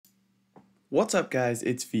What's up guys,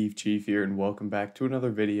 it's Fifa Chief here and welcome back to another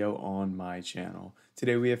video on my channel.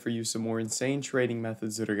 Today we have for you some more insane trading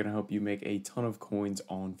methods that are going to help you make a ton of coins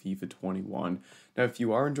on FIFA 21. Now if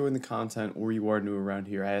you are enjoying the content or you are new around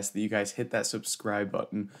here, I ask that you guys hit that subscribe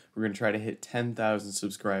button. We're going to try to hit 10,000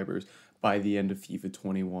 subscribers by the end of FIFA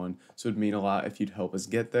 21, so it'd mean a lot if you'd help us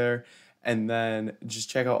get there. And then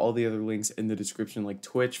just check out all the other links in the description, like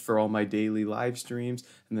Twitch for all my daily live streams,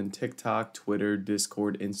 and then TikTok, Twitter,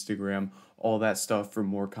 Discord, Instagram, all that stuff for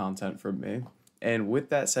more content from me. And with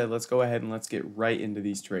that said, let's go ahead and let's get right into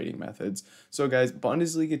these trading methods. So guys,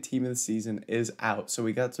 Bundesliga team of the season is out. So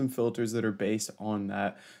we got some filters that are based on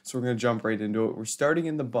that. So we're going to jump right into it. We're starting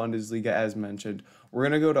in the Bundesliga as mentioned. We're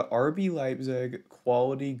going to go to RB Leipzig,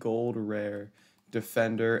 quality gold rare,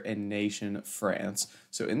 defender, and nation France.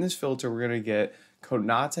 So in this filter, we're going to get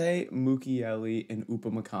Konate, Mukiele, and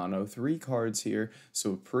Upamecano. 3 cards here,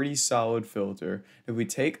 so a pretty solid filter. If we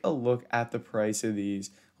take a look at the price of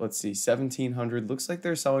these, let's see, 1,700. Looks like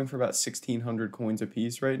they're selling for about 1,600 coins a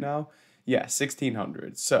piece right now. Yeah,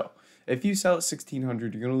 1,600. So if you sell at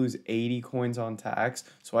 1,600, you're going to lose 80 coins on tax.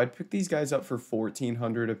 So I'd pick these guys up for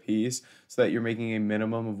 1,400 a piece so that you're making a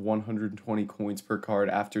minimum of 120 coins per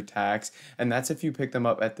card after tax. And that's if you pick them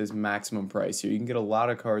up at this maximum price here. You can get a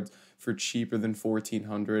lot of cards for cheaper than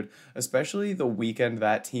 1,400, especially the weekend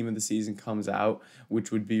that team of the season comes out,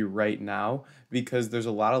 which would be right now, because there's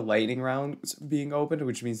a lot of lightning rounds being opened,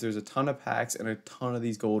 which means there's a ton of packs and a ton of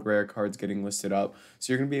these gold rare cards getting listed up.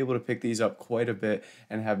 So you're going to be able to pick these up quite a bit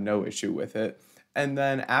and have no issue with it. And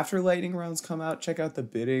then after lightning rounds come out, check out the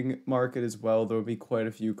bidding market as well. There will be quite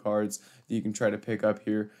a few cards that you can try to pick up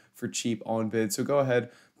here for cheap on bid. So go ahead,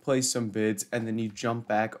 place some bids, and then you jump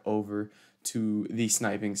back over to the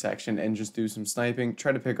sniping section and just do some sniping.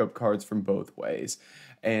 Try to pick up cards from both ways,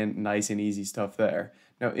 and nice and easy stuff there.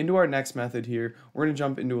 Now into our next method here, we're going to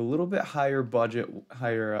jump into a little bit higher budget one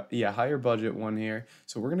here.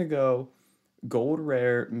 So we're going to go gold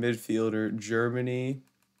rare midfielder Germany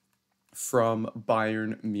from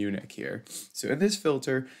Bayern Munich here. So in this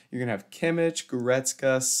filter, you're going to have Kimmich,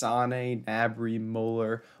 Goretzka, Sane, Gnabry,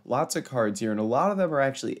 Muller, lots of cards here, and a lot of them are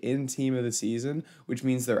actually in team of the season, which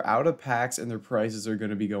means they're out of packs and their prices are going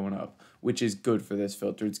to be going up, which is good for this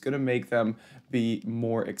filter. It's going to make them be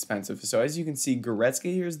more expensive. So as you can see,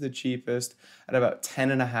 Goretzka here is the cheapest at about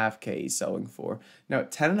 10.5K he's selling for. Now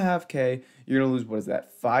at 10.5K, you're going to lose, what is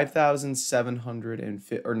that,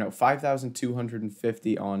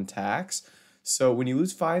 5,250 on tax. So when you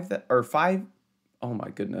lose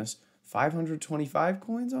 525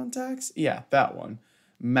 coins on tax? Yeah, that one.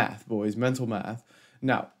 Math, boys, mental math.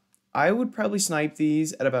 Now, I would probably snipe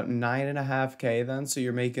these at about 9.5K then, so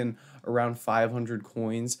you're making around 500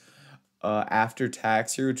 coins after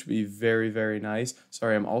tax here, which would be very, very nice.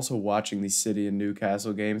 Sorry, I'm also watching the City and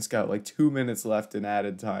Newcastle game. It's got like 2 minutes left in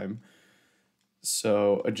added time.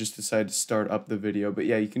 So I just decided to start up the video. But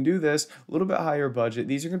yeah, you can do this, a little bit higher budget.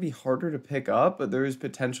 These are going to be harder to pick up, but there is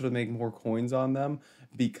potential to make more coins on them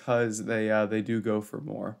because they do go for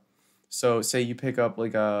more. So say you pick up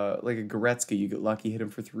like a Goretzka, you get lucky, hit him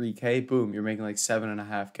for 3K, boom, you're making like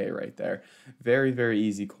 7.5K right there. Very, very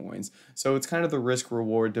easy coins. So it's kind of the risk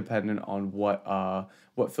reward dependent on what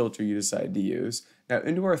filter you decide to use. Now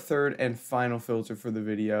into our third and final filter for the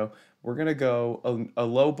video, we're gonna go a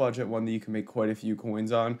low budget one that you can make quite a few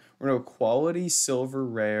coins on. We're gonna go quality silver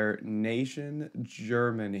rare nation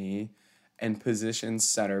Germany and position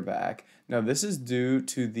center back. Now this is due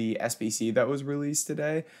to the SBC that was released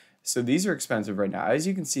today. So these are expensive right now. As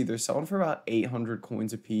you can see, they're selling for about 800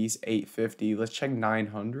 coins a piece, 850. Let's check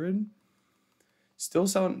 900. Still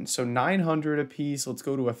selling, so 900 a piece. Let's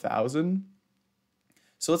go to 1,000.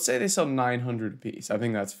 So let's say they sell 900 a piece. I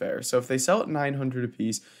think that's fair. So if they sell at 900 a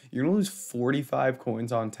piece, you're going to lose 45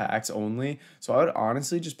 coins on tax only. So I would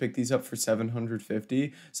honestly just pick these up for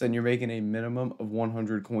 750. So then you're making a minimum of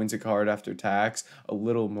 100 coins a card after tax, a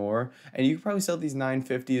little more. And you could probably sell these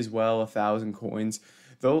 950 as well, 1,000 coins.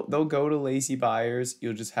 They'll go to lazy buyers.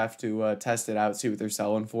 You'll just have to test it out, see what they're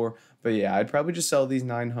selling for. But yeah, I'd probably just sell these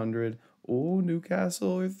 900. Oh,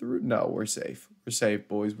 Newcastle are through. No, we're safe. We're safe,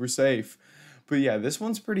 boys. We're safe. But yeah, this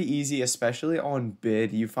one's pretty easy, especially on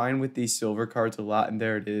bid. You find with these silver cards a lot, and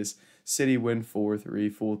there it is. City win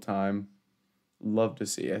 4-3 full time. Love to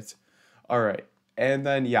see it. All right. And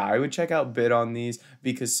then, yeah, I would check out bid on these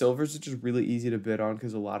because silvers are just really easy to bid on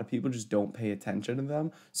because a lot of people just don't pay attention to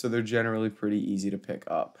them. So they're generally pretty easy to pick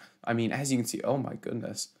up. I mean, as you can see, oh my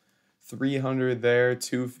goodness. 300 there,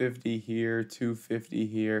 250 here, 250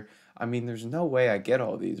 here. I mean, there's no way I get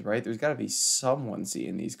all these, right? There's got to be someone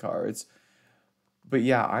seeing these cards. But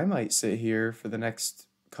yeah, I might sit here for the next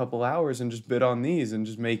couple hours and just bid on these and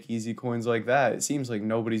just make easy coins like that. It seems like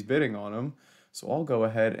nobody's bidding on them. So I'll go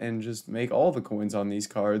ahead and just make all the coins on these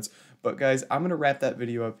cards. But guys, I'm going to wrap that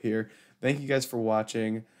video up here. Thank you guys for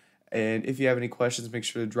watching. And if you have any questions, make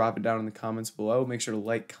sure to drop it down in the comments below. Make sure to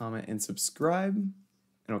like, comment, and subscribe. And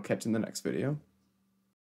I'll catch you in the next video.